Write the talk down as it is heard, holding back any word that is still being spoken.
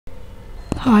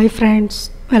Hi friends,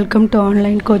 welcome to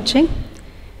online coaching.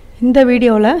 இந்த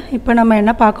வீடியோல இப்போ நம்ம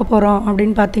என்ன பார்க்க போறோம்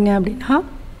அப்படினு பாத்தீங்க அப்படினா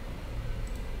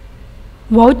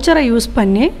வவுச்சரை யூஸ்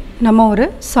பண்ணி நம்ம ஒரு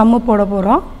சம் போட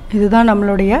போறோம். இதுதான்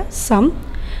நம்மளுடைய சம்.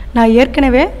 நான்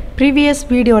ஏற்கனவே previous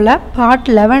வீடியோல part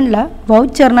 11ல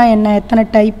வவுச்சர்னா என்ன, எத்தனை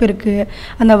டைப் இருக்கு,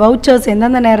 அந்த வவுச்சர்ஸ்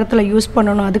எந்தெந்த நேரத்துல யூஸ்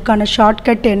பண்ணனும், அதுக்கான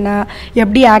ஷார்ட்கட் என்ன,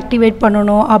 எப்படி ஆக்டிவேட்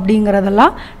பண்ணனும்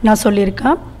அப்படிங்கறதெல்லாம் நான்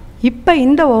சொல்லிருக்கேன். இப்போ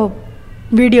இந்த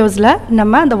வீடியோஸ்ல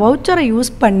நம்ம அந்த வவுச்சரை யூஸ்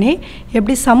பண்ணி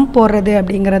எப்படி சம் போடுறது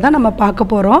அப்படிங்கறத நம்ம பார்க்க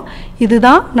போறோம்.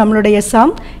 இதுதான் நம்மளுடைய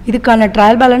சம். இதுக்கான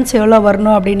ட்ரையல் பேலன்ஸ் எவ்வளவு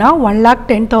வரணும் அப்படினா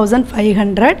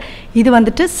 1,10,500. இது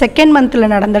வந்துட்டு செகண்ட்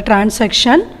மந்த்ல நடந்த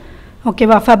டிரான்சாக்ஷன்.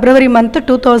 ஓகேவா? February month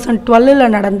 2012ல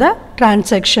நடந்த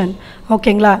டிரான்சாக்ஷன்.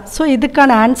 ஓகேங்களா? சோ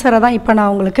இதுக்கான ஆன்சரை தான் இப்போ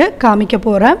நான் உங்களுக்கு காமிக்க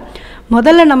போறேன்.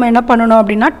 முதல்ல நம்ம என்ன பண்ணனும்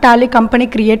அப்படினா டாலி கம்பெனி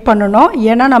கிரியேட் பண்ணனும்.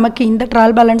 ஏனா நமக்கு இந்த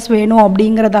ட்ரையல் பேலன்ஸ் வேணும்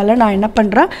அப்படிங்கறதால நான் என்ன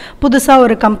பண்றேன், புதுசா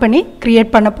ஒரு கம்பெனி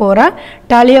கிரியேட் பண்ண போறேன்.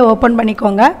 டாலியை ஓபன்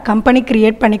பண்ணிக்கோங்க, கம்பெனி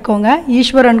கிரியேட் பண்ணிக்கோங்க.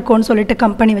 ஈஸ்வர் அண்ட் கோன்னு சொல்லிட்டு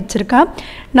கம்பெனி வச்சிருக்கேன்.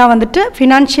 நான் வந்துட்டு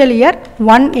ஃபினான்ஷியல் இயர்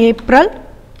 1 April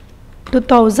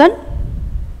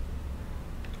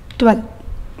 2012.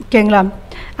 ஓகேங்களா?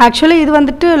 ஆக்சுவலி இது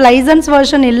வந்துட்டு லைசன்ஸ்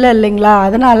வெர்ஷன் இல்லைங்களா,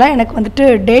 அதனால எனக்கு வந்துட்டு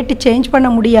டேட் சேஞ்ச் பண்ண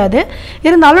முடியாது.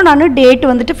 இருந்தாலும் நான் டேட்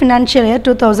வந்துட்டு ஃபினான்ஷியல் இயர்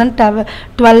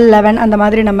 2012-11 அந்த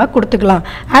மாதிரி நம்ம கொடுத்துக்கலாம்.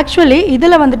 ஆக்சுவலி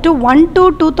இதில் வந்துட்டு 1 to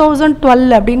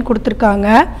 2012 அப்படின்னு கொடுத்துருக்காங்க.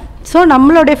 ஸோ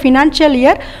நம்மளுடைய ஃபினான்ஷியல்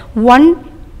இயர் 1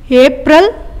 April,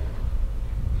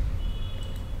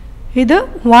 இது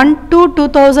 1 to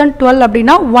 2012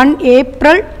 அப்படின்னா 1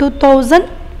 April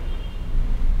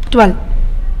 2012.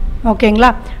 ஓகேங்களா?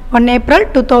 1 April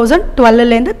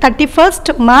 2012லேருந்து 31st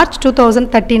March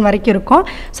 2013 வரைக்கும் இருக்கும்.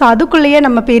 ஸோ அதுக்குள்ளேயே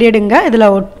நம்ம பீரியடுங்க இதில்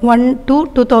 1 to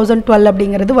 2012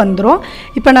 அப்படிங்கிறது வந்துடும்.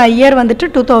 இப்போ நான் இயர் வந்துட்டு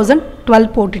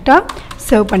 2012 போட்டுட்டா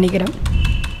சேவ் பண்ணிக்கிறேன்.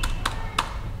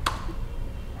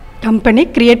 கம்பெனி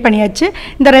கிரியேட் பண்ணியாச்சு.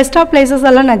 இந்த ரெஸ்ட் ஆஃப் பிளேசஸ்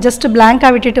எல்லாம் நான் ஜஸ்ட் பிளாங்காக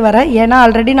விட்டுட்டு வரேன். ஏன்னா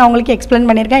ஆல்ரெடி நான் உங்களுக்கு எக்ஸ்பிளைன்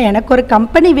பண்ணியிருக்கேன், எனக்கு ஒரு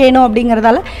கம்பெனி வேணும்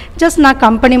அப்படிங்கிறதால ஜஸ்ட் நான்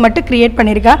கம்பெனி மட்டும் கிரியேட்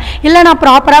பண்ணியிருக்கேன். இல்லை நான்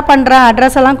ப்ராப்பராக பண்ணுறேன்,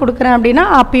 அட்ரஸ் எல்லாம் கொடுக்குறேன் அப்படின்னா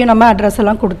அப்பயும் நம்ம அட்ரஸ்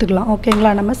எல்லாம் கொடுத்துக்கலாம்.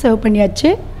 ஓகேங்களா? நம்ம சேவ்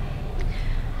பண்ணியாச்சு.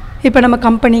 இப்போ நம்ம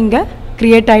கம்பெனி இங்கே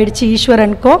கிரியேட் ஆகிடுச்சு, ஈஸ்வர்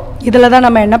அண்ட் கோ. இதில் தான்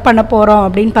நம்ம என்ன பண்ண போகிறோம்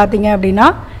அப்படின்னு பார்த்தீங்க அப்படின்னா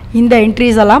இந்த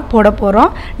என்ட்ரிஸ் எல்லாம் போட போகிறோம்.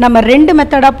 நம்ம ரெண்டு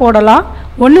மெத்தடாக போடலாம்.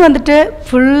 ஒன்று வந்துட்டு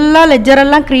ஃபுல்லாக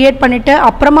லெஜரெல்லாம் க்ரியேட் பண்ணிவிட்டு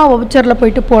அப்புறமா வவுச்சரில்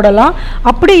போயிட்டு போடலாம்.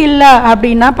 அப்படி இல்லை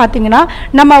அப்படின்னா பார்த்தீங்கன்னா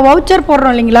நம்ம வவுச்சர்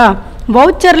போடுறோம் இல்லைங்களா,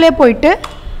 வவுச்சர்லேயே போயிட்டு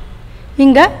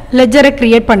இங்கே லெஜரை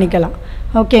க்ரியேட் பண்ணிக்கலாம்.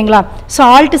 ஓகேங்களா? ஸோ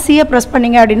ஆல்ட் சியை ப்ரெஸ்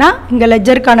பண்ணிங்க அப்படின்னா இங்கே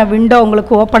லெஜருக்கான விண்டோ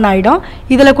உங்களுக்கு ஓப்பன் ஆகிடும்.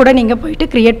 இதில் கூட நீங்கள் போயிட்டு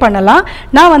க்ரியேட் பண்ணலாம்.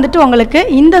 நான் வந்துட்டு உங்களுக்கு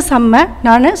இந்த சம்மை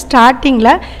நான்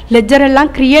ஸ்டார்டிங்கில்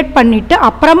லெஜரெல்லாம் க்ரியேட் பண்ணிவிட்டு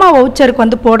அப்புறமா வவுச்சருக்கு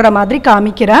வந்து போடுற மாதிரி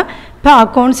காமிக்கிறேன். இப்போ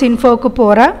அக்கௌண்ட்ஸ் இன்ஃபோவுக்கு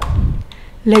போகிறேன்,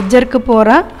 லெஜருக்கு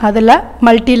போகிறேன், அதில்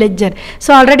மல்டி லெஜர். ஸோ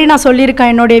ஆல்ரெடி நான்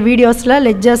சொல்லியிருக்கேன் என்னுடைய வீடியோஸில்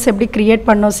லெஜர்ஸ் எப்படி க்ரியேட்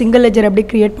பண்ணணும், சிங்கிள் லெஜர் எப்படி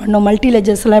க்ரியேட் பண்ணணும், மல்டி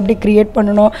லெஜர்ஸ்லாம் எப்படி க்ரியேட்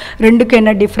பண்ணணும், ரெண்டுக்கு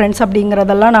என்ன டிஃப்ரென்ஸ்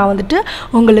அப்படிங்கிறதெல்லாம் நான் வந்துட்டு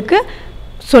உங்களுக்கு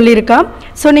சொல்லியிருக்கேன்.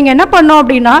 ஸோ நீங்கள் என்ன பண்ணோம்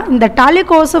அப்படின்னா இந்த டாலி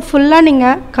கோர்ஸை ஃபுல்லாக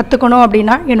நீங்கள் கற்றுக்கணும்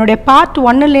அப்படின்னா என்னுடைய பார்ட்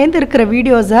 1லேருந்து இருக்கிற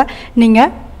வீடியோஸை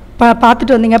நீங்கள்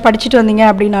பார்த்துட்டு வந்தீங்க, படிச்சுட்டு வந்தீங்க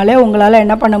அப்படின்னாலே உங்களால்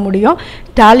என்ன பண்ண முடியும்,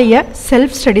 டாலியை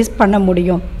செல்ஃப் ஸ்டடீஸ் பண்ண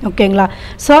முடியும். ஓகேங்களா?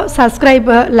 ஸோ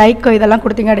சப்ஸ்கிரைபு, லைக் இதெல்லாம்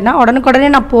கொடுத்தீங்க அப்படின்னா உடனுக்குடனே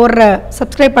நான் போடுற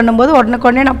சப்ஸ்கிரைப் பண்ணும்போது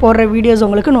உடனுக்குடனே நான் போடுற வீடியோஸ்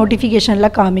உங்களுக்கு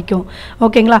நோட்டிஃபிகேஷனில் காமிக்கும்.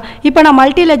 ஓகேங்களா? இப்போ நான்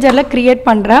மல்டி லெஜரில் க்ரியேட்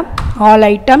பண்ணுறேன். All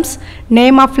items,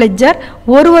 name of ledger,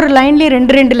 ஒரு லைன்லேயும்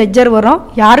 2 லெஜர் வரும்.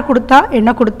 யார் கொடுத்தா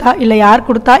என்ன கொடுத்தா, இல்லை யார்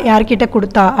கொடுத்தா யார்கிட்ட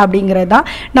கொடுத்தா அப்படிங்கிறது தான்.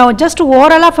 நான் ஜஸ்ட்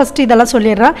ஓவராலாக ஃபஸ்ட்டு இதெல்லாம்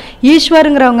சொல்லிடுறேன்.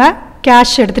 ஈஸ்வருங்கிறவங்க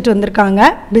கேஷ் எடுத்துகிட்டு வந்திருக்காங்க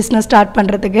பிஸ்னஸ் ஸ்டார்ட்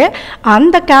பண்ணுறதுக்கு.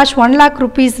 அந்த கேஷ் 1 lakh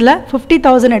rupeesல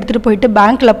 50,000 எடுத்துகிட்டு போயிட்டு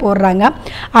பேங்க்கில் போடுறாங்க.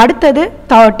 அடுத்தது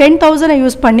 10,000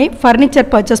 யூஸ் பண்ணி ஃபர்னிச்சர்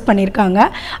பர்ச்சேஸ் பண்ணியிருக்காங்க.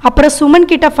 அப்புறம் சுமன்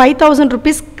கிட்ட 5,000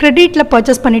 rupees கிரெடிட்டில்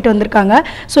பர்ச்சேஸ் பண்ணிட்டு வந்திருக்காங்க.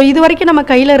 ஸோ இது வரைக்கும் நம்ம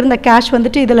கையில் இருந்த கேஷ்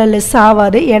வந்துட்டு இதில் லெஸ்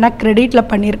ஆகாது, ஏன்னா கிரெடிட்டில்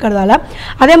பண்ணியிருக்கிறதால.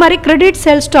 அதே மாதிரி கிரெடிட்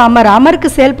சேல்ஸ் டு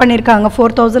அமருக்கு சேல் பண்ணியிருக்காங்க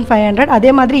 4,500.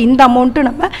 அதே மாதிரி இந்த அமௌண்ட்டு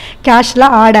நம்ம கேஷில்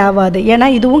ஆட் ஆகாது, ஏன்னா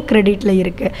இதுவும் கிரெடிட்டில்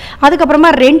இருக்குது.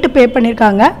 அதுக்கப்புறமா ரெண்ட் பே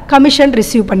பண்ணியிருக்காங்க, கமிஷன்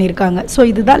ரிசீவ் பண்ணியிருக்காங்க. ஸோ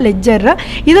இதுதான் லெஜர்.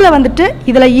 இதில் வந்துட்டு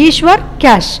இதில் ஈஸ்வர்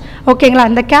கேஷ். ஓகேங்களா?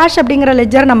 இந்த கேஷ் அப்படிங்கிற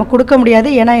லெஜர் நம்ம கொடுக்க முடியாது,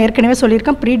 ஏன்னா ஏற்கனவே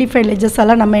சொல்லியிருக்கேன் ப்ரீடிஃபைட் லெஜர்ஸ்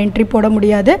எல்லாம் நம்ம என்ட்ரி போட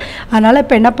முடியாது. அதனால்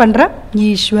இப்போ என்ன பண்ணுறேன்,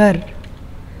 ஈஸ்வர்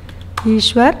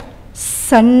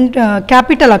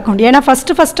கேபிட்டல் அக்கௌண்ட், ஏன்னா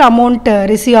ஃபஸ்ட்டு அமௌண்ட்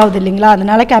ரிசீவ் ஆகுது இல்லைங்களா,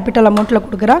 அதனால் கேபிட்டல் அமௌண்ட்டில்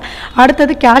கொடுக்குறேன்.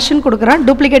 அடுத்தது கேஷுன்னு கொடுக்குறேன்,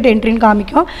 டூப்ளிகேட் என்ட்ரின்னு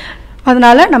காமிக்கும்.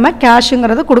 அதனால நம்ம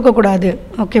கேஷ்ங்கிறது கொடுக்க கூடாது.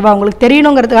 ஓகேவா? உங்களுக்கு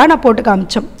தெரியணும்ங்கிறதுக்காக நான் போட்டு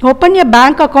காமிச்சேன். Open a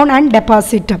bank account and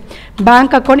deposit.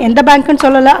 Bank account எந்த பேங்க்னு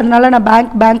சொல்லல, அதனால நான்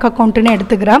பேங்க் அக்கவுண்ட்னு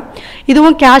எடுத்துக்கிறேன்.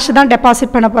 இதுவும் கேஷ் தான்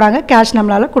டெபாசிட் பண்ண போறாங்க. கேஷ்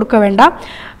நம்மளால கொடுக்க வேண்டாம்.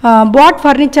 பாட்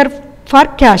ஃபர்னிச்சர்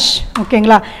ஃபார் கேஷ்.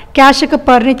 ஓகேங்களா, கேஷுக்கு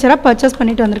ஃபர்னிச்சரை பர்ச்சேஸ்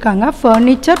பண்ணிட்டு வந்திருக்காங்க.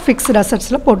 ஃபர்னிச்சர் ஃபிக்ஸ்டு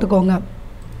அசட்ஸில் போட்டுக்கோங்க.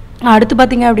 அடுத்து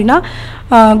பார்த்தீங்க அப்படின்னா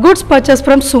goods purchase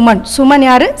from Suman. Suman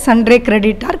யார்? சன்ரே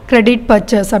கிரெடிட்டார். கிரெடிட்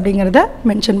பர்ச்சேஸ் அப்படிங்கிறத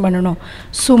மென்ஷன் பண்ணணும்.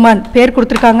 சுமன் பேர்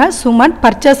கொடுத்துருக்காங்க, சுமன்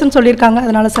பர்ச்சேஸ்ன்னு சொல்லியிருக்காங்க,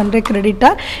 அதனால் சன்ரே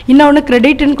கிரெடிட்டார். இன்னொன்று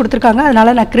கிரெடிட்னு கொடுத்துருக்காங்க,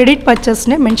 அதனால் நான் கிரெடிட்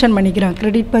பர்ச்சேஸ்னே மென்ஷன் பண்ணிக்கிறேன்.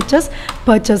 Credit purchase,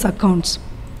 purchase accounts.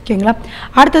 ஓகேங்களா,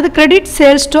 அடுத்தது credit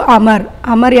sales to Amar.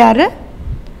 Amar யார்?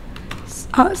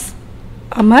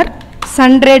 அமர்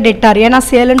சன்ரே டெட்டார். ஏன்னா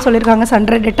சேல்னு சொல்லியிருக்காங்க,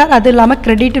 சன்ரே டெட்டார். அது இல்லாமல்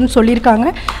கிரெடிட்னு சொல்லியிருக்காங்க,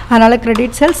 அதனால்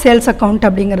கிரெடிட் சேல்ஸ் அக்கௌண்ட்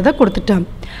அப்படிங்கிறத கொடுத்துட்டேன்.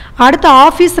 அடுத்து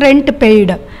ஆஃபீஸ் ரெண்ட்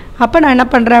பெய்டு. அப்போ நான் என்ன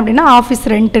பண்ணுறேன் அப்படின்னா ஆஃபீஸ்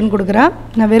ரெண்ட்டுன்னு கொடுக்குறேன்.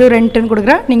 நான் வெறும் ரெண்ட்டுன்னு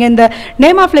கொடுக்குறேன். நீங்கள் இந்த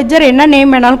நேம் ஆஃப் லெட்ஜர் என்ன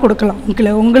நேம் வேணாலும் கொடுக்கலாம்.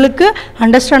 உங்களுக்கு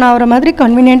அண்டர்ஸ்டாண்ட் ஆகிற மாதிரி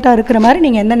கன்வீனியண்ட்டாக இருக்கிற மாதிரி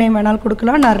நீங்கள் எந்த நேம் வேணாலும்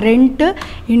கொடுக்கலாம். நான் ரெண்ட்டு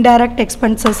இன்டைரக்ட்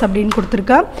எக்ஸ்பென்சஸ் அப்படின்னு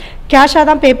கொடுத்துருக்கேன். கேஷாக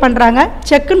தான் பே பண்ணுறாங்க.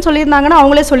 செக்குன்னு சொல்லியிருந்தாங்கன்னா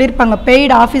அவங்களே சொல்லியிருப்பாங்க,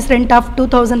 paid office rent of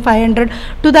 2500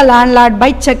 to the landlord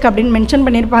by check அப்படின்னு மென்ஷன்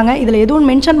பண்ணியிருப்பாங்க. இதில் எதுவும்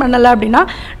மென்ஷன் பண்ணலை அப்படின்னா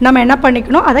நம்ம என்ன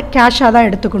பண்ணிக்கணும், அதை கேஷாக தான்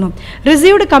எடுத்துக்கணும்.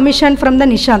 Received commission from the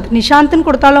Nishanth. நிஷாந்த்னு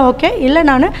கொடுத்தாலும் ஓகே, இல்லை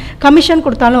நான் கமிஷன்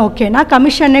கொடுத்தாலும் ஓகே. நான்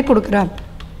கமிஷனே கொடுக்குறேன்.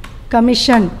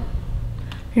 கமிஷன்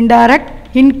இன்டைரக்ட்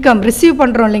இன்கம் ரிசீவ்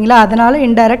பண்ணுறோம் இல்லைங்களா, அதனால்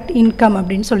இன்டைரக்ட் இன்கம்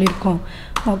அப்படின்னு சொல்லியிருக்கோம்.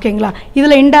 ஓகேங்களா,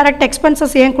 இதில் இன்டைரக்ட்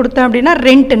எக்ஸ்பென்சஸ் ஏன் கொடுத்தேன் அப்படின்னா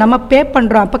ரெண்ட் நம்ம பே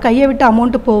பண்ணுறோம், அப்போ கையை விட்டு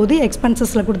அமௌண்ட்டு போகுது,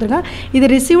 எக்ஸ்பென்சஸில் கொடுத்துருக்கேன். இது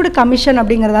ரிசீவ்டு கமிஷன்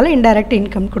அப்படிங்கிறதால இன்டைரக்ட்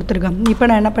இன்கம் கொடுத்துருக்கேன். இப்போ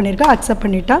நான் என்ன பண்ணியிருக்கேன், அக்செப்ட்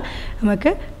பண்ணிட்டேன்.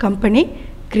 நமக்கு கம்பெனி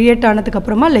க்ரியேட்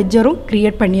ஆனதுக்கப்புறமா லெஜரும்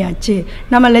க்ரியேட் பண்ணியாச்சு.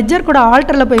 நம்ம லெஜர் கூட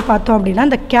ஆல்டரில் போய் பார்த்தோம் அப்படின்னா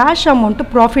இந்த கேஷ் அமௌண்ட்டு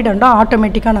ப்ராஃபிட் அண்டும்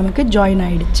ஆட்டோமேட்டிக்காக நமக்கு ஜாயின்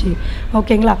ஆகிடுச்சு.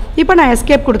 ஓகேங்களா, இப்போ நான்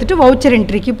எஸ்கேப் கொடுத்துட்டு வவுச்சர்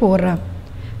என்ட்ரிக்கு போடுறேன்.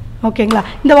 ஓகேங்களா,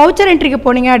 இந்த வவுச்சர் என்ட்ரிக்கு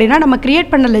போனீங்க அப்படின்னா நம்ம க்ரியேட்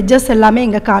பண்ண லெஜர்ஸ் எல்லாமே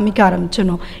இங்கே காமிக்க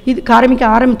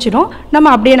ஆரம்பிச்சிடும்.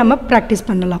 நம்ம அப்படியே நம்ம ப்ராக்டிஸ்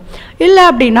பண்ணலாம். இல்லை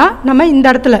அப்படின்னா நம்ம இந்த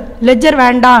இடத்துல லெஜர்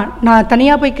வேண்டாம், நான்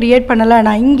தனியாக போய் க்ரியேட் பண்ணலை,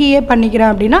 நான் இங்கேயே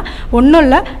பண்ணிக்கிறேன் அப்படின்னா ஒன்றும்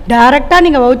இல்லை, டேரெக்டாக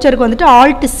நீங்கள் வவுச்சருக்கு வந்துட்டு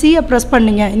Alt C ப்ரெஸ்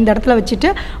பண்ணிங்க. இந்த இடத்துல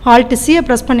வச்சுட்டு Alt C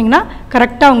ப்ரெஸ் பண்ணிங்கன்னா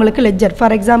கரெக்டாக உங்களுக்கு லெஜர்.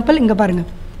 ஃபார் எக்ஸாம்பிள் இங்கே பாருங்கள்,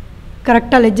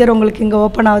 கரெக்டாக லெஜர் உங்களுக்கு இங்கே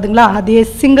ஓப்பன் ஆகுதுங்களா, அதே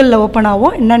சிங்கிளில் ஓப்பன்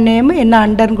ஆகும். என்ன நேமு என்ன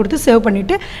அண்டர்னு கொடுத்து சேவ்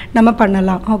பண்ணிவிட்டு நம்ம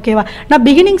பண்ணலாம். ஓகேவா, நான்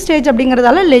பிகினிங் ஸ்டேஜ்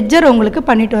அப்படிங்கிறதால லெஜர் உங்களுக்கு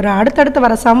பண்ணிட்டு வரேன். அடுத்தடுத்து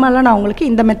வர சம்மெல்லாம் நான் உங்களுக்கு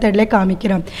இந்த மெத்தட்லேயே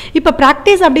காமிக்கிறேன். இப்போ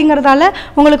ப்ராக்டிஸ் அப்படிங்கிறதால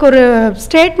உங்களுக்கு ஒரு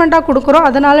ஸ்டேட்மெண்ட்டாக கொடுக்குறோம்,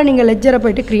 அதனால் நீங்கள் லெஜரை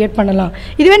போய்ட்டு க்ரியேட் பண்ணலாம்.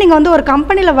 இதுவே நீங்கள் வந்து ஒரு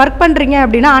கம்பெனியில் ஒர்க் பண்ணுறீங்க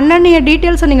அப்படின்னா அன்னன்னைய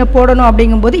டீட்டெயில்ஸை நீங்கள் போடணும்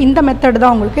அப்படிங்கும்போது இந்த மெத்தட்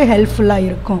தான் உங்களுக்கு ஹெல்ப்ஃபுல்லாக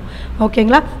இருக்கும்.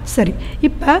 ஓகேங்களா, சரி.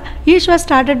 இப்போ Ishwar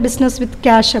started business with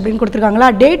cash அப்படின்னு கொடுத்துருக்காங்களா,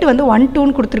 டேட் வந்து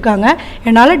 1/2 கொடுத்துருக்காங்க.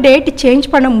 என்னால் டேட் சேஞ்ச்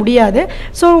பண்ண முடியாது.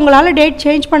 ஸோ உங்களால் டேட்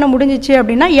சேஞ்ச் பண்ண முடிஞ்சிச்சு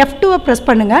அப்படின்னா F2 ப்ரெஸ்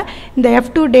பண்ணுங்கள். இந்த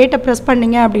F2 டேட்டை ப்ரெஸ்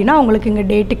பண்ணிங்க அப்படின்னா உங்களுக்கு இங்கே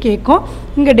டேட்டு கேட்கும்.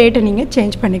 இங்கே டேட்டை நீங்கள்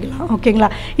சேஞ்ச் பண்ணிக்கலாம். ஓகேங்களா,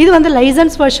 இது வந்து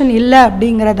லைசன்ஸ் வெர்ஷன் இல்லை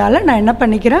அப்படிங்கிறதால நான் என்ன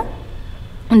பண்ணிக்கிறேன்,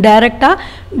 டைரெக்டாக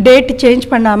டேட்டு சேஞ்ச்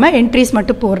பண்ணாமல் என்ட்ரிஸ்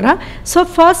மட்டும் போடுறேன். ஸோ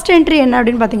ஃபர்ஸ்ட் என்ட்ரி என்ன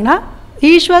அப்படின்னு பார்த்தீங்கன்னா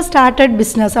ஈஸ்வர் ஸ்டார்டட்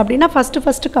பிஸ்னஸ் அப்படின்னா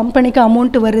ஃபஸ்ட்டு கம்பெனிக்கு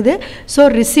அமௌண்ட் வருது. ஸோ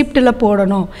ரிசிப்டில்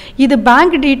போடணும். இது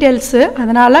பேங்க் டீட்டெயில்ஸு,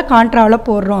 அதனால் கான்ட்ராவில்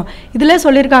போடுறோம். இதில்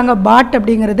சொல்லியிருக்காங்க பாட்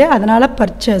அப்படிங்கிறது, அதனால்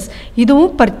பர்ச்சேஸ்.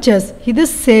 இதுவும் பர்ச்சேஸ், இது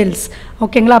சேல்ஸ்.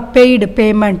 ஓகேங்களா, பெய்டு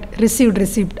பேமெண்ட்,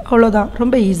 ரிசிப்ட் அவ்வளோதான்,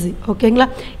 ரொம்ப ஈஸி. ஓகேங்களா,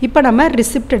 இப்போ நம்ம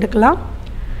ரிசிப்ட் எடுக்கலாம்.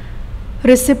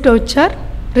 ரிசிப்ட் வவுச்சர்,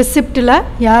 ரிசிப்டில்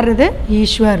யார் இது,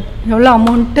 ஈஸ்வர். எவ்வளோ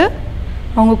அமௌண்ட்டு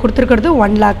அவங்க கொடுத்துருக்கிறது,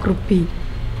 1 lakh rupee.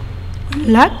 1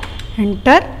 lakh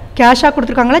enter. கேஷாக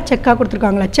கொடுத்துருக்காங்களா செக்காக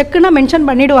கொடுத்துருக்காங்களா, செக்குன்னா மென்ஷன்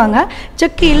பண்ணிவிடுவாங்க.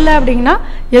 செக் இல்லை அப்படின்னா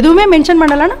எதுவுமே மென்ஷன்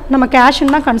பண்ணலைன்னா நம்ம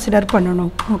கேஷுன்னு தான் கன்சிடர் பண்ணணும்.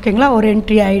 ஓகேங்களா, ஒரு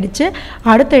என்ட்ரி ஆகிடுச்சு.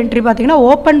 அடுத்த என்ட்ரி பார்த்திங்கன்னா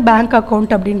ஓப்பன் பேங்க்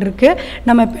அக்கௌண்ட் அப்படின்னு இருக்குது.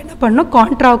 நம்ம இப்போ என்ன பண்ணணும்,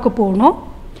 கான்ட்ராவுக்கு போகணும்.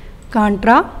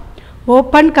 கான்ட்ரா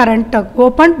ஓப்பன்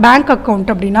பேங்க்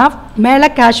அக்கௌண்ட் அப்படின்னா மேலே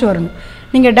கேஷ் வரணும்.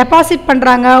 நீங்கள் டெபாசிட்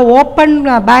பண்ணுறாங்க, ஓப்பன்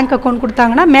பேங்க் அக்கௌண்ட்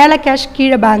கொடுத்தாங்கன்னா மேலே கேஷ்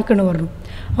கீழே பேங்க்குன்னு வரணும்.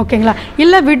 ஓகேங்களா,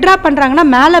 இல்லை விட்ரா பண்ணுறாங்கன்னா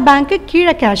மேலே பேங்க்கு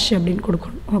கீழே கேஷ் அப்படின்னு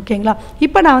கொடுக்கணும். ஓகேங்களா,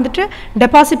 இப்போ நான் வந்துட்டு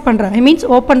டெபாசிட் பண்ணுறேன், மீன்ஸ்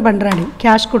ஓப்பன் பண்ணுறேன்.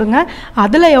 கேஷ் கொடுங்க.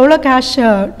 அதில் எவ்வளோ கேஷ்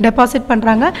டெபாசிட்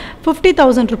பண்ணுறாங்க,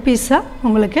 50,000 rupees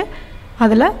உங்களுக்கு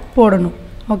அதில் போடணும்.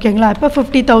 ஓகேங்களா, இப்போ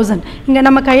 50,000 இங்கே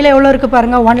நம்ம கையில் எவ்வளோ இருக்குது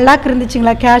பாருங்கள், 1 lakh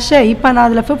இருந்துச்சுங்களா கேஷு. இப்போ நான்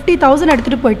அதில் 50,000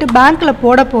 எடுத்துகிட்டு போயிட்டு பேங்க்கில்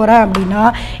போட போகிறேன் அப்படின்னா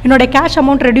என்னோடய கேஷ்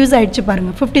அமௌண்ட் ரெடியூஸ் ஆகிடுச்சு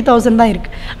பாருங்கள், 50,000 தான்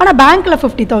இருக்குது. ஆனால் பேங்க்கில்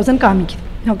 50,000 காமிக்குது.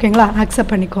 ஓகேங்களா,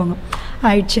 அக்செப்ட் பண்ணிக்கோங்க,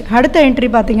 ஆயிடுச்சு. அடுத்த என்ட்ரி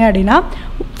பார்த்தீங்க அப்படின்னா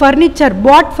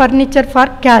பாட் ஃபர்னிச்சர்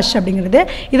ஃபார் கேஷ் அப்படிங்கிறது.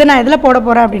 இதை நான் எதில் போட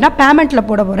போகிறேன் அப்படின்னா பேமெண்ட்டில்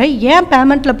போட போகிறேன். ஏன்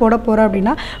பேமெண்ட்டில் போட போகிறேன்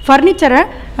அப்படின்னா ஃபர்னிச்சரை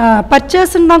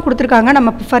பர்ச்சேஸ்ன்னு தான் கொடுத்துருக்காங்க.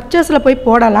 நம்ம பர்ச்சேஸில் போய்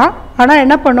போடலாம், ஆனால்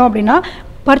என்ன பண்ணோம் அப்படின்னா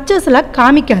பர்ச்சேஸில்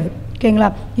காமிக்காது. ஓகேங்களா,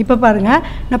 இப்போ பாருங்கள்,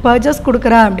 நான் பர்ச்சேஸ்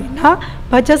கொடுக்குறேன் அப்படின்னா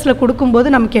பர்ச்சேஸில் கொடுக்கும்போது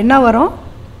நமக்கு என்ன வரும்,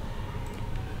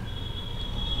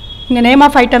 இங்கே நேம்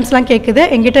ஆஃப் ஐட்டம்ஸ்லாம் கேட்குது.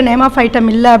 எங்கிட்ட நேம் ஆஃப் ஐட்டம்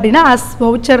இல்லை அப்படின்னா அஸ்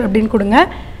வவுச்சர் அப்படின்னு கொடுங்க.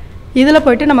 இதில்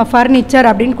போய்ட்டு நம்ம ஃபர்னிச்சர்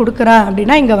அப்படின்னு கொடுக்குறேன்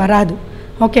அப்படின்னா இங்கே வராது.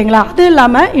 ஓகேங்களா? அது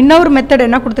இல்லாமல் இன்னொரு மெத்தட்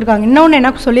என்ன கொடுத்துருக்காங்க, இன்னொன்று என்ன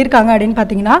சொல்லியிருக்காங்க அப்படின்னு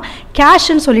பார்த்தீங்கன்னா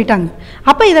கேஷ்ன்னு சொல்லிட்டாங்க.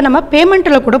 அப்போ இதை நம்ம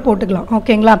பேமெண்ட்டில் கூட போட்டுக்கலாம்.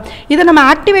 ஓகேங்களா? இதை நம்ம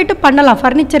ஆக்டிவேட்டும் பண்ணலாம்.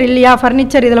 ஃபர்னிச்சர் இல்லையா,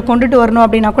 ஃபர்னிச்சர் இதில் கொண்டுட்டு வரணும்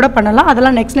அப்படின்னா கூட பண்ணலாம்.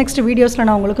 அதெல்லாம் நெக்ஸ்ட் வீடியோஸில்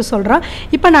நான் உங்களுக்கு சொல்கிறேன்.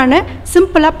 இப்போ நான்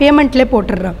சிம்பிளாக பேமெண்ட்லேயே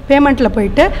போட்டுடுறேன். பேமெண்ட்டில்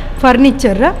போயிட்டு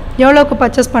ஃபர்னிச்சர் எவ்வளோக்கு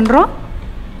பர்ச்சேஸ் பண்ணுறோம்,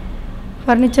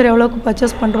 ஃபர்னிச்சர் எவ்வளோக்கு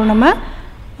பர்ச்சேஸ் பண்ணுறோம், நம்ம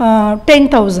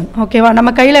 10,000. ஓகேவா? நம்ம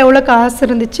கையில் எவ்வளோ காசு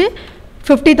இருந்துச்சு,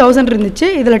 50,000 இருந்துச்சு.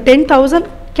 இதில் 10,000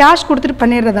 கேஷ் கொடுத்துட்டு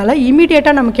பண்ணிடுறதால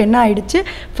இமீடியட்டாக நமக்கு என்ன ஆகிடுச்சு,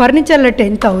 ஃபர்னிச்சரில்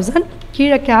 10,000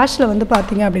 கீழே கேஷில் வந்து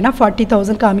பார்த்திங்க அப்படின்னா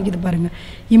 40,000 காமிக்குது பாருங்கள்.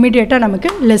 இமீடியட்டாக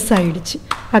நமக்கு லெஸ் ஆகிடுச்சு.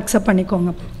 அக்செப்ட்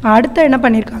பண்ணிக்கோங்க. அடுத்து என்ன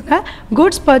பண்ணியிருக்காங்க,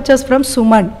 குட்ஸ் பர்ச்சேஸ் ஃப்ரம்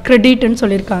சுமன் கிரெடிட்னு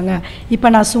சொல்லியிருக்காங்க. இப்போ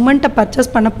நான் சுமன்ட்டை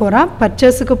பர்ச்சேஸ் பண்ண போகிறேன்.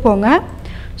 பர்ச்சேஸுக்கு போங்க,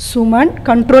 சுமன்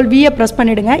கண்ட்ரோல் வியை ப்ரெஸ்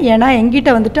பண்ணிவிடுங்க. ஏன்னா எங்கிட்ட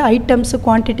வந்துட்டு ஐட்டம்ஸு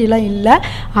குவான்டிட்டிலாம் இல்லை,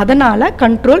 அதனால்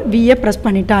கண்ட்ரோல் வியை ப்ரெஸ்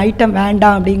பண்ணிட்டேன், ஐட்டம்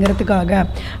வேண்டாம் அப்படிங்கிறதுக்காக.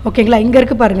 ஓகேங்களா? இங்கே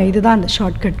இருக்குது பாருங்கள், இதுதான் அந்த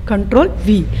ஷார்ட்கட் கண்ட்ரோல்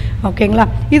வி. ஓகேங்களா?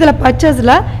 இதில்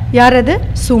பர்ச்சேஸில் யார் அது,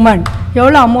 சுமன்.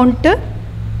 எவ்வளோ அமௌண்ட்டு,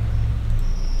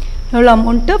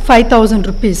 5,000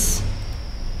 rupees.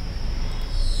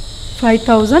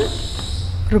 5,000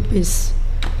 rupees.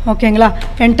 ஓகேங்களா?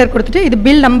 என்டர் கொடுத்துட்டு இது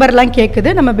பில் நம்பர்லாம் கேட்குது.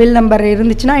 நம்ம பில் நம்பர்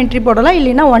இருந்துச்சுன்னா என்ட்ரி போடலாம்,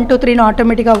 இல்லைன்னா 1 2 3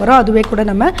 ஆட்டோமேட்டிக்காக வரும், அதுவே கூட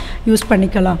நம்ம யூஸ்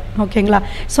பண்ணிக்கலாம். ஓகேங்களா?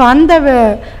 ஸோ அந்த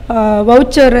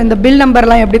வவுச்சர் இந்த பில்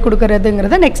நம்பர்லாம் எப்படி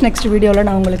கொடுக்குறதுங்கிறத நெக்ஸ்ட் வீடியோவில்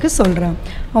நான் உங்களுக்கு சொல்கிறேன்.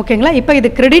 ஓகேங்களா? இப்போ இது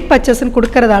கிரெடிட் பர்ச்சேஸ்ன்னு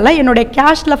கொடுக்கறதால என்னுடைய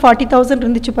கேஷில் 40,000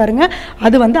 இருந்துச்சு பாருங்கள்,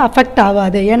 அது வந்து அஃபெக்ட்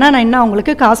ஆகாது. ஏன்னா நான் இன்னும்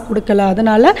அவங்களுக்கு காசு கொடுக்கல,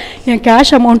 அதனால் என்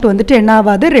கேஷ் அமௌண்ட் வந்துட்டு என்ன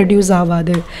ஆகாது, ரெடியூஸ்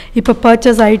ஆகாது. இப்போ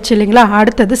பர்ச்சேஸ் ஆகிடுச்சு இல்லைங்களா?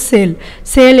 அடுத்தது சேல்.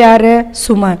 சேல் யார்,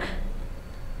 சுமன்.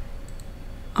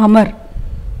 அமர்.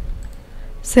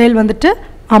 சேல் வந்துட்டு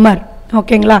அமர்.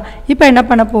 ஓகேங்களா? இப்போ என்ன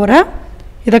பண்ண போகிறேன்,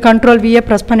 இதை கண்ட்ரோல் வியை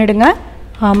ப்ரெஸ் பண்ணிவிடுங்க.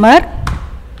 அமர்.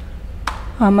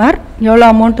 அமர் எவ்வளோ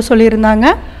அமௌண்ட்டு சொல்லியிருந்தாங்க,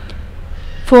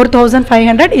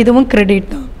 4,500. இதுவும்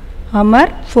கிரெடிட் தான். அமர்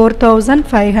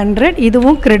 4,500,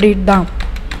 இதுவும் கிரெடிட் தான்.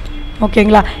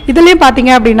 ஓகேங்களா? இதுலேயும்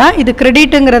பார்த்தீங்க அப்படின்னா இது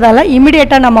கிரெடிட்டுங்கிறதால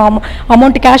இமீடியட்டாக நம்ம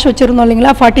அமௌண்ட் கேஷ் வச்சுருந்தோம்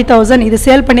இல்லைங்களா, 40,000 இது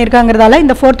சேல் பண்ணியிருக்காங்கிறதால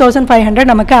இந்த 4,500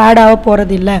 நமக்கு ஆட் ஆக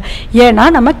போகிறது இல்லை. ஏன்னா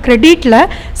நம்ம கிரெடிட்டில்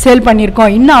சேல்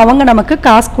பண்ணியிருக்கோம், இன்னும் அவங்க நமக்கு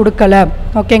காசு கொடுக்கல.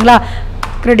 ஓகேங்களா?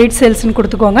 கிரெடிட் சேல்ஸ்ன்னு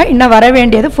கொடுத்துக்கோங்க. இன்னும் வர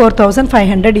வேண்டியது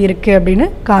 4,500 இருக்குது அப்படின்னு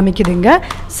காமிக்குதுங்க.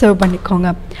 சேவ் பண்ணிக்கோங்க.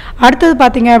 அடுத்தது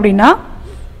பார்த்தீங்க அப்படின்னா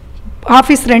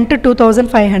ஆஃபீஸ் ரெண்ட்டு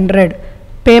 2,500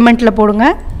 பேமெண்ட்டில் போடுங்க.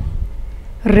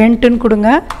 ரெண்ட்டுன்னு கொடுங்க.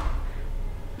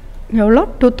 எவ்வளோ,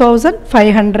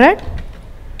 2,500.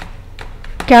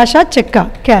 கேஷா செக்கா,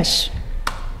 கேஷ்.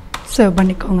 சேவ்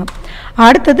பண்ணிக்கோங்க.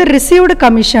 அடுத்தது received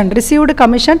commission. Received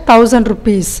commission 1,000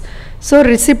 rupees. So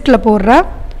ரிசிப்டில் போடுற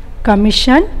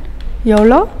கமிஷன்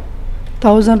எவ்வளோ,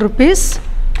 1,000 rupees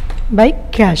பை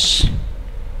கேஷ்.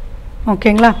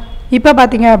 ஓகேங்களா? இப்போ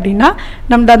பார்த்தீங்க அப்படின்னா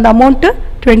நம்ம அந்த அமௌண்ட்டு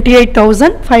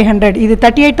 28,500. இது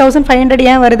 38,500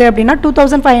 ஏன் வருது அப்படின்னா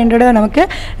 2,500 நமக்கு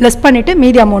லெஸ் பண்ணிவிட்டு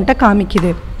மீதி அமௌண்ட்டை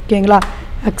காமிக்குது. ஓகேங்களா?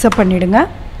 அக்செப்ட் பண்ணிவிடுங்க.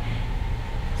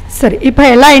 சரி, இப்போ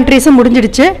எல்லா என்ட்ரிஸும்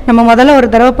முடிஞ்சிடுச்சு. நம்ம முதல்ல ஒரு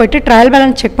தடவை போய்ட்டு ட்ரையல்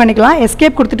பேலன்ஸ் செக் பண்ணிக்கலாம்.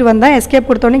 எஸ்கேப் கொடுத்துட்டு வந்தேன். எஸ்கேப்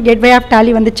கொடுத்தோன்னே கேட்வே ஆஃப்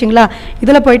டேலி வந்துச்சுங்களா.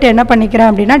 இதில் போய்ட்டு என்ன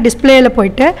பண்ணிக்கிறேன் அப்படின்னா டிஸ்பிளேயில்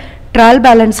போய்ட்டு ட்ரையல்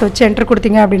பேலன்ஸ் வச்சு என்ட்ரு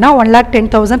கொடுத்தீங்க அப்படின்னா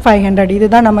 1,10,500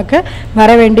 இதுதான் நமக்கு வர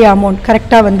வேண்டிய அமௌண்ட்.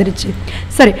 கரெக்டாக வந்துருச்சு.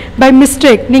 சரி, பை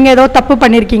மிஸ்டேக் நீங்கள் ஏதோ தப்பு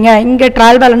பண்ணியிருக்கீங்க, இங்கே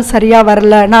ட்ரையல் பேலன்ஸ் சரியாக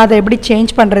வரல, நான் அதை எப்படி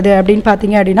சேஞ்ச் பண்ணுறது அப்படின்னு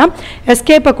பார்த்தீங்க அப்படின்னா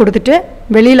எஸ்கேப்பை கொடுத்துட்டு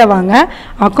வெளியில் வாங்க,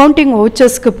 அக்கௌண்டிங்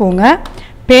வவுச்சர்ஸ்க்கு போங்க,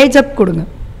 பேஜ் அப் கொடுங்க.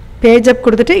 பேஜ் அப்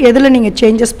கொடுத்துட்டு எதில் நீங்கள்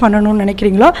சேஞ்சஸ் பண்ணணும்னு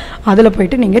நினைக்கிறீங்களோ அதில்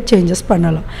போய்ட்டு நீங்கள் சேஞ்சஸ்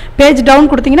பண்ணலாம். பேஜ் டவுன்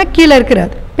கொடுத்தீங்கன்னா கீழே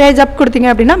இருக்கிறது, பேஜ் அப் கொடுத்தீங்க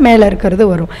அப்படின்னா மேலே இருக்கிறது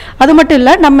வரும். அது மட்டும்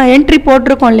இல்லை, நம்ம என்ட்ரி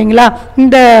போட்டிருக்கோம் இல்லைங்களா,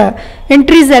 இந்த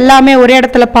என்ட்ரிஸ் எல்லாமே ஒரே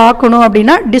இடத்துல பார்க்கணும்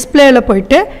அப்படின்னா டிஸ்பிளேயில்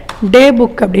போய்ட்டு டே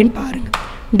புக் அப்படின்னு பாருங்கள்.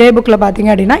 டே புக்கில்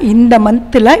பார்த்தீங்க அப்படின்னா இந்த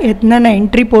மந்தில் என்னென்ன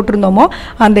என்ட்ரி போட்டிருந்தோமோ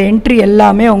அந்த என்ட்ரி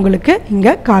எல்லாமே உங்களுக்கு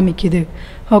இங்கே காமிக்குது.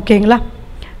 ஓகேங்களா?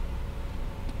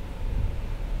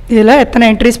 இதில் எத்தனை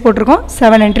என்ட்ரிஸ் போட்டிருக்கோம்,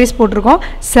 7 என்ட்ரிஸ் போட்டிருக்கோம்.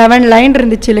 7 லைன்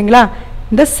இருந்துச்சு இல்லைங்களா,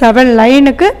 இந்த 7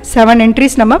 லைனுக்கு 7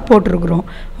 என்ட்ரிஸ் நம்ம போட்டிருக்கிறோம்.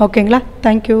 ஓகேங்களா?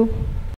 தேங்க்யூ.